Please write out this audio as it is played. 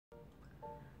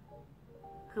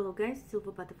Hello guys,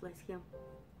 Silver Butterflies here.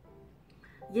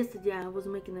 Yesterday I was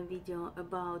making a video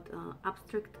about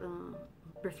abstract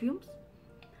perfumes.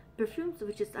 Perfumes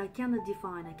which is I cannot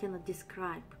define, I cannot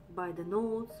describe by the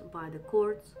notes, by the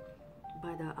chords,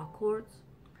 by the accords.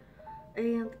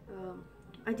 And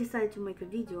I decided to make a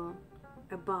video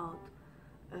about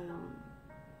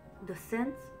the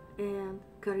scents and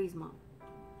charisma,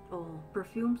 or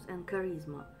perfumes and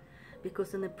charisma,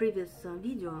 because in the previous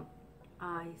video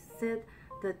I said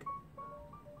that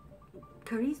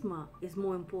charisma is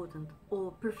more important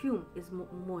or perfume is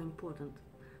more important.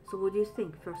 So what do you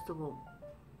think, first of all?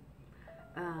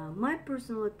 My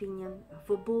personal opinion,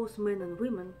 for both men and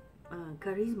women,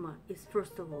 charisma is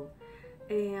first of all,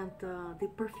 and the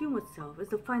perfume itself is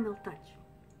the final touch.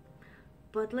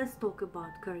 But let's talk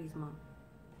about charisma.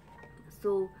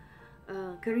 So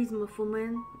charisma for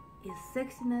men is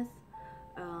sexiness,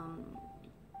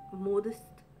 modest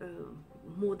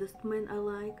men I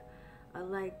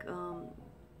like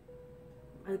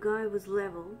a guy with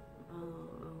level.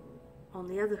 On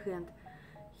the other hand,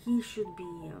 he should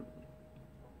be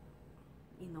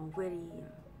very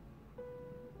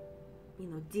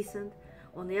decent.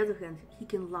 On the other hand, he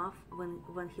can laugh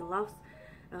when he laughs,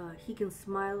 he can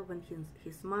smile when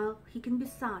he smiles, he can be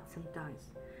sad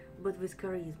sometimes, but with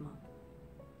charisma.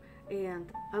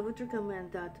 And I would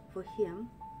recommend that for him.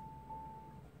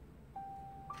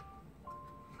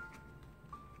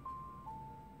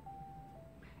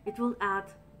 It will add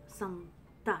some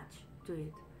touch to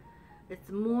it. It's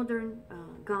a modern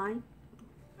guy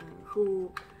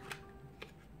who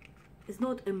is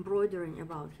not embroidering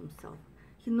about himself.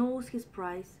 He knows his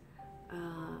price.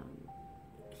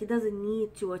 He doesn't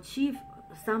need to achieve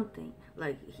something.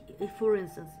 Like, if, for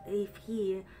instance, if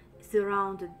he is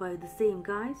surrounded by the same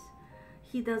guys,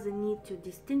 he doesn't need to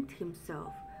distinct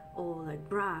himself or like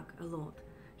brag a lot.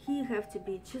 He have to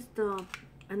be just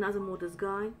another modest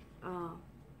guy,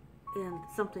 and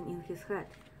something in his head.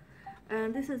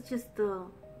 And this is just a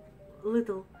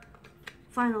little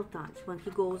final touch when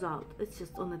he goes out. It's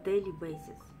just on a daily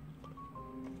basis.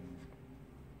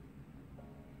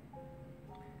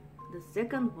 The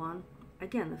second one,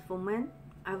 again, for men,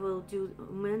 I will do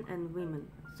men and women.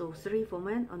 So 3 for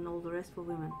men and all the rest for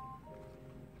women.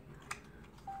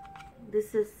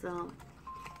 This is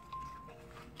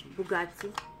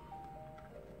Bugatti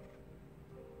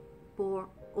pour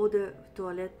eau de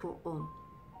toilette pour homme.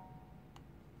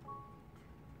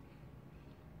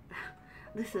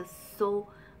 This is so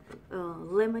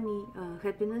lemony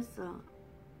happiness,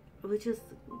 which is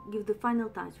give the final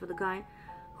touch for the guy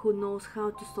who knows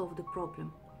how to solve the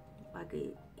problem. Like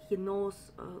he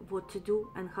knows what to do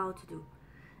and how to do,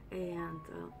 and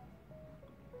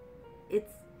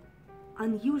it's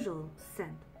unusual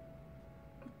scent.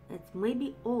 It's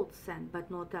maybe old scent,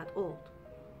 but not that old.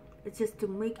 It's just to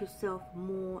make yourself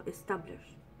more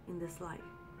established in this life.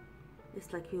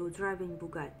 It's like you're driving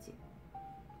Bugatti.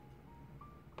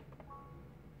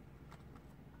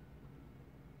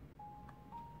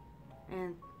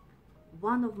 And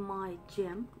one of my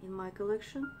gem in my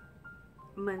collection,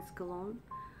 men's cologne,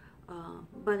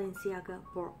 Balenciaga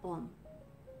pour Homme.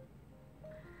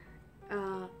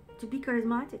 To be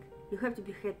charismatic, you have to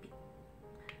be happy.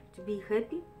 To be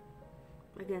happy,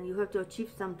 again, you have to achieve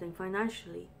something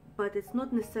financially, but it's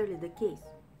not necessarily the case.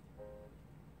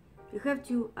 You have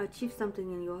to achieve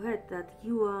something in your head that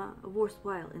you are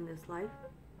worthwhile in this life,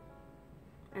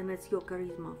 and it's your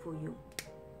charisma for you.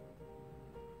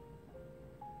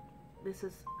 This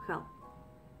is hell.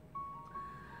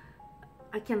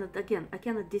 I cannot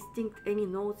distinct any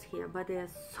notes here, but they are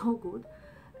so good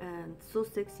and so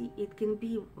sexy. It can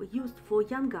be used for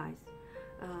young guys.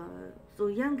 So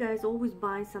young guys always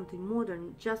buy something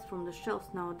modern just from the shelves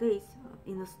nowadays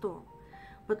in a store.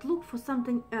 But look for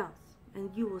something else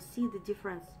and you will see the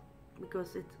difference,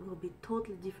 because it will be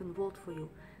totally different world for you.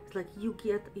 It's like you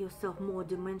get yourself more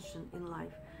dimension in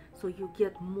life, so you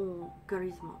get more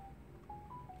charisma.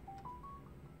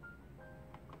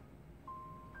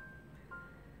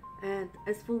 And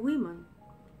as for women,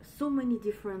 so many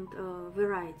different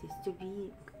varieties to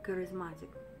be charismatic.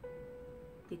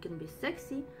 You can be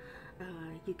sexy,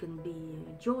 you can be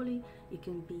jolly, you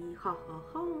can be ha ha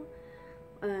ha,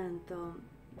 and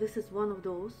this is one of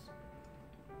those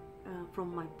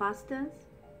from my past tense,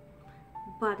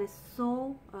 but it's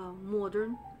so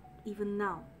modern even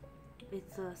now.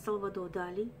 It's Salvador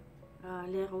Dali,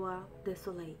 Le Roi de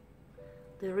Soleil,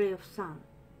 the ray of sun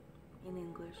in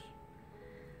English.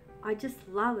 I just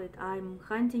love it. I'm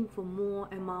hunting for more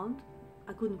amount.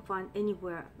 I couldn't find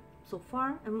anywhere so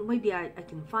far, and maybe I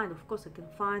can find, of course I can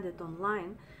find it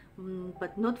online,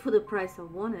 but not for the price I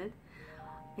wanted.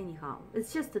 Anyhow,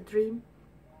 it's just a dream.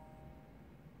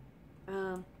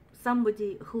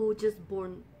 somebody who just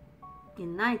born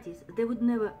in 90s, they would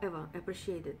never ever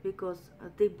appreciate it, because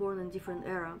they born in different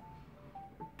era.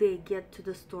 They get to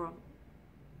the store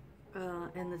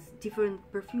and it's different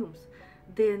perfumes.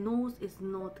 Their nose is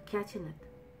not catching it.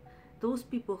 Those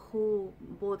people who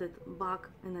bought it back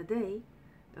in the day,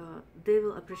 they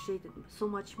will appreciate it so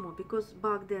much more, because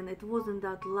back then it wasn't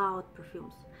that loud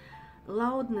perfumes.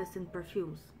 Loudness in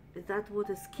perfumes, is that what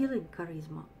is killing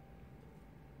charisma?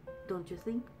 Don't you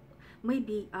think?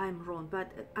 Maybe I'm wrong,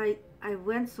 but I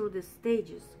went through the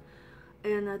stages,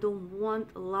 and I don't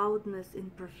want loudness in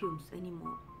perfumes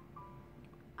anymore.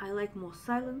 I like more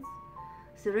silence,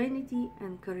 serenity,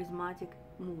 and charismatic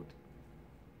mood.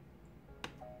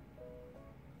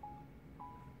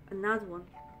 Another one,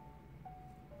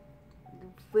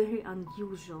 very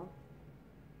unusual.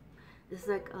 It's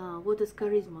like, what is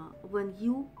charisma? When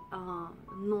you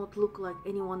not look like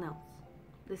anyone else.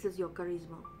 This is your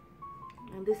charisma.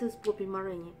 And this is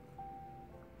Moreni.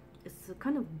 It's a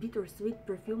kind of bittersweet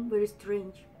perfume, very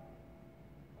strange.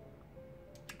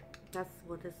 That's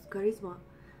what is charisma.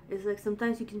 It's like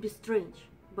sometimes you can be strange,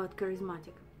 but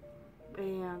charismatic.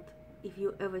 And if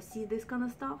you ever see this kind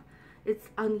of stuff, it's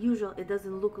unusual. It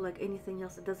doesn't look like anything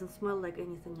else. It doesn't smell like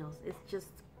anything else. It's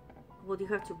just what you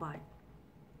have to buy.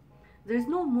 There's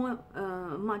no more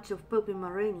much of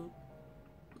Moreni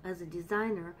as a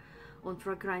designer on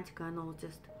Fragrantica, I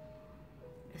noticed.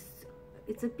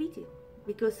 It's a pity,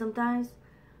 because sometimes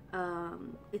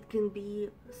it can be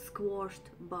squashed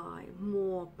by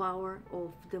more power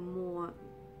of the more,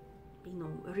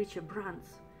 richer brands,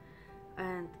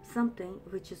 and something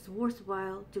which is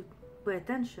worthwhile to pay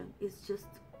attention is just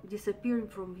disappearing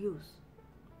from views.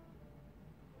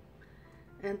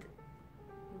 And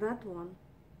that one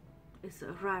is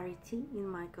a rarity in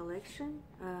my collection,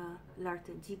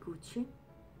 L'Arte di Gucci.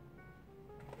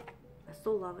 I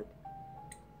so love it.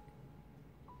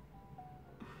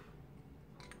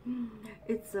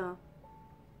 It's a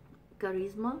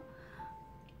charisma.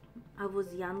 I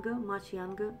was younger, much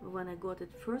younger, when I got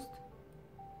it first.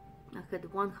 I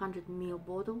had 100 ml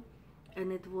bottle,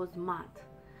 and it was matte.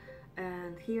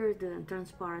 And here the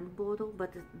transparent bottle,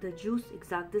 but the juice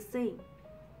exact the same.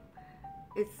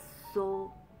 It's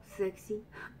so sexy.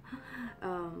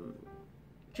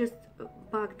 Just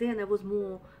back then I was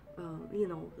more,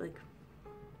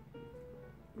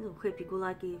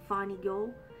 happy-go-lucky, funny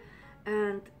girl,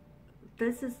 and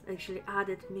this is actually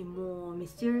added me more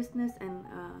mysteriousness and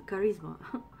charisma.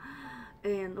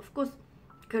 And of course,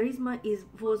 charisma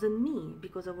wasn't me,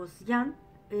 because I was young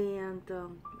and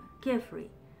carefree,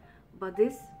 but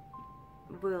this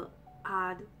will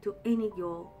add to any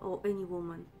girl or any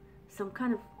woman some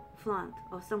kind of flaunt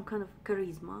or some kind of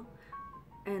charisma.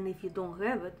 And if you don't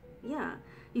have it, yeah,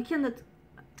 you cannot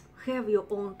have your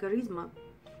own charisma.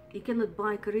 You cannot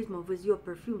buy charisma with your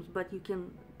perfumes, but you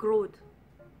can grow it.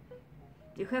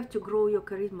 You have to grow your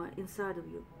charisma inside of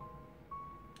you.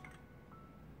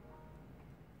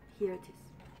 Here it is.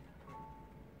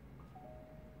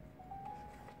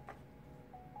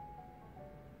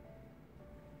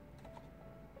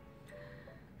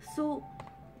 So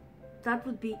that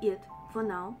would be it for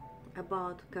now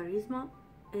about charisma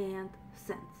and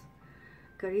scents,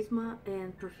 charisma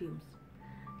and perfumes.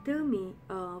 Tell me,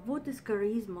 what is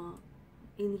charisma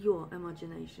in your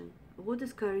imagination? What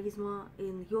is charisma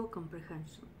in your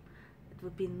comprehension? It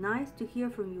would be nice to hear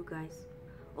from you guys.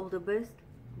 All the best.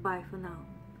 Bye for now.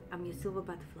 I'm your silver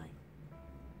butterfly.